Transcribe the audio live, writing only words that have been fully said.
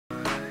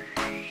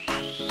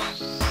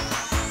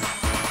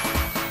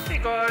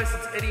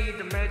Eddie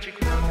the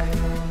Magic Monk.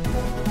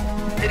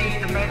 Eddie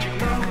the Magic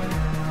Monk.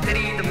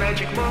 Eddie the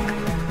Magic Monk.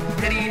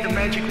 Eddie the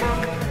Magic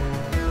Monk.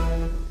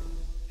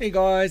 Hey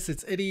guys,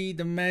 it's Eddie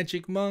the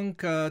Magic Monk.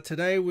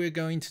 Today we're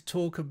going to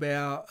talk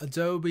about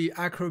Adobe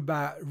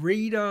Acrobat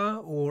Reader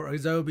or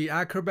Adobe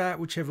Acrobat,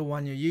 whichever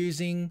one you're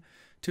using,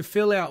 to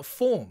fill out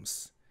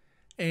forms.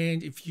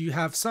 And if you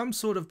have some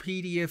sort of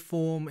PDF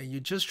form and you're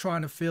just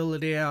trying to fill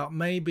it out,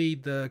 maybe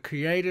the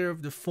creator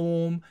of the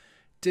form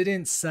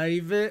didn't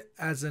save it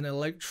as an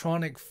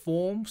electronic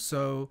form,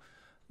 so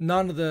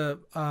none of the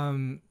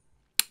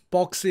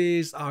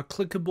boxes are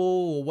clickable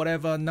or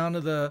whatever, none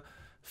of the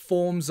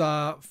forms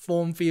are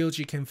form fields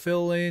you can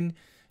fill in.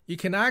 You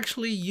can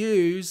actually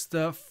use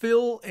the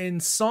fill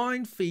and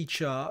sign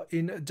feature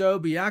in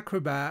Adobe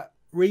Acrobat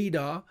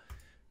Reader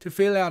to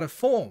fill out a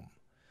form.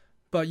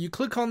 But you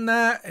click on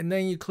that and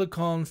then you click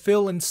on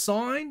fill and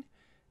sign,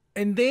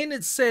 and then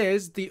it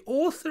says the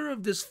author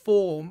of this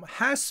form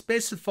has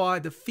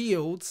specified the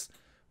fields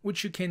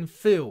which you can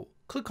fill.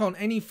 Click on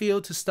any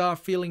field to start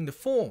filling the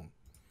form.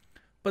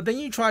 But then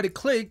you try to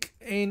click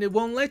and it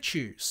won't let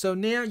you. So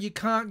now you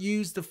can't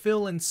use the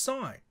fill and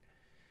sign.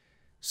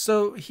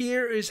 So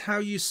here is how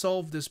you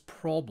solve this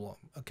problem.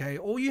 Okay,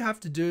 all you have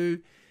to do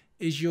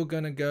is you're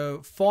going to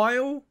go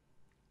File,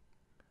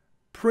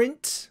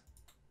 Print,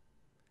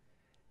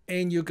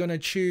 and you're going to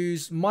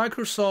choose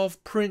Microsoft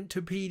Print to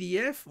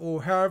PDF,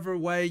 or however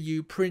way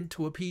you print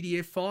to a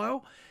PDF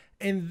file.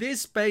 And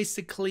this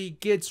basically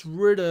gets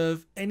rid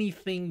of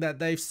anything that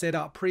they've set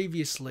up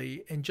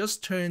previously and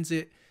just turns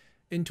it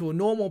into a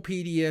normal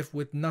PDF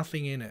with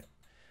nothing in it.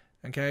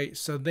 Okay,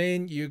 so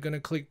then you're going to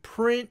click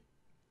Print,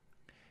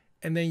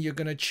 and then you're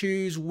going to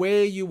choose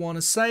where you want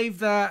to save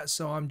that.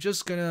 So I'm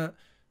just going to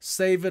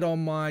save it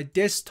on my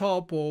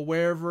desktop or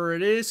wherever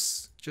it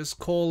is. Just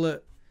call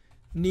it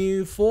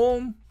New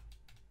Form.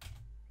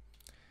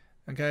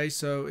 Okay,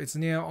 so it's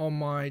now on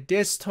my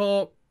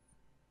desktop.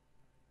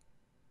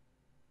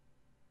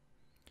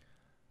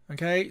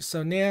 Okay,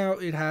 so now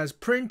it has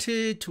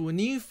printed to a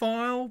new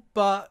file,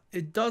 but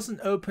it doesn't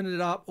open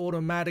it up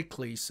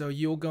automatically. So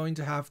you're going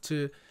to have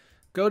to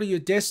go to your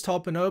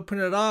desktop and open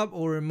it up,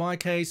 or in my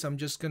case, I'm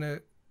just going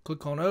to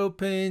click on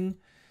Open,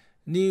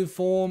 New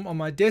Form on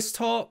my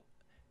desktop.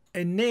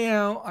 And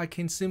now I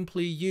can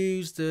simply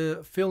use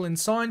the fill and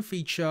sign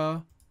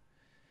feature.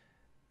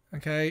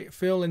 Okay,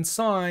 fill and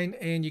sign,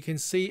 and you can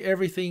see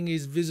everything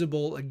is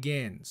visible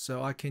again.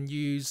 So I can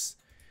use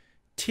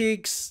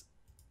ticks,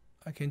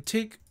 I can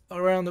tick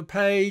around the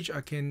page,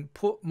 I can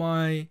put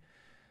my,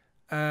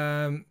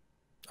 I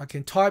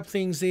can type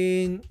things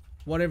in,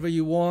 whatever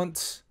you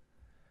want.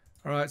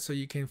 All right, so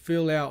you can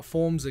fill out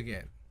forms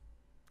again.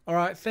 All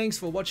right, thanks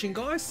for watching,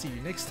 guys. See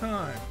you next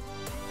time.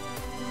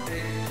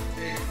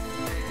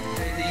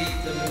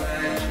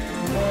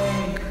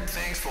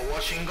 Thanks for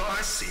watching,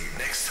 guys. See you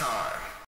next time.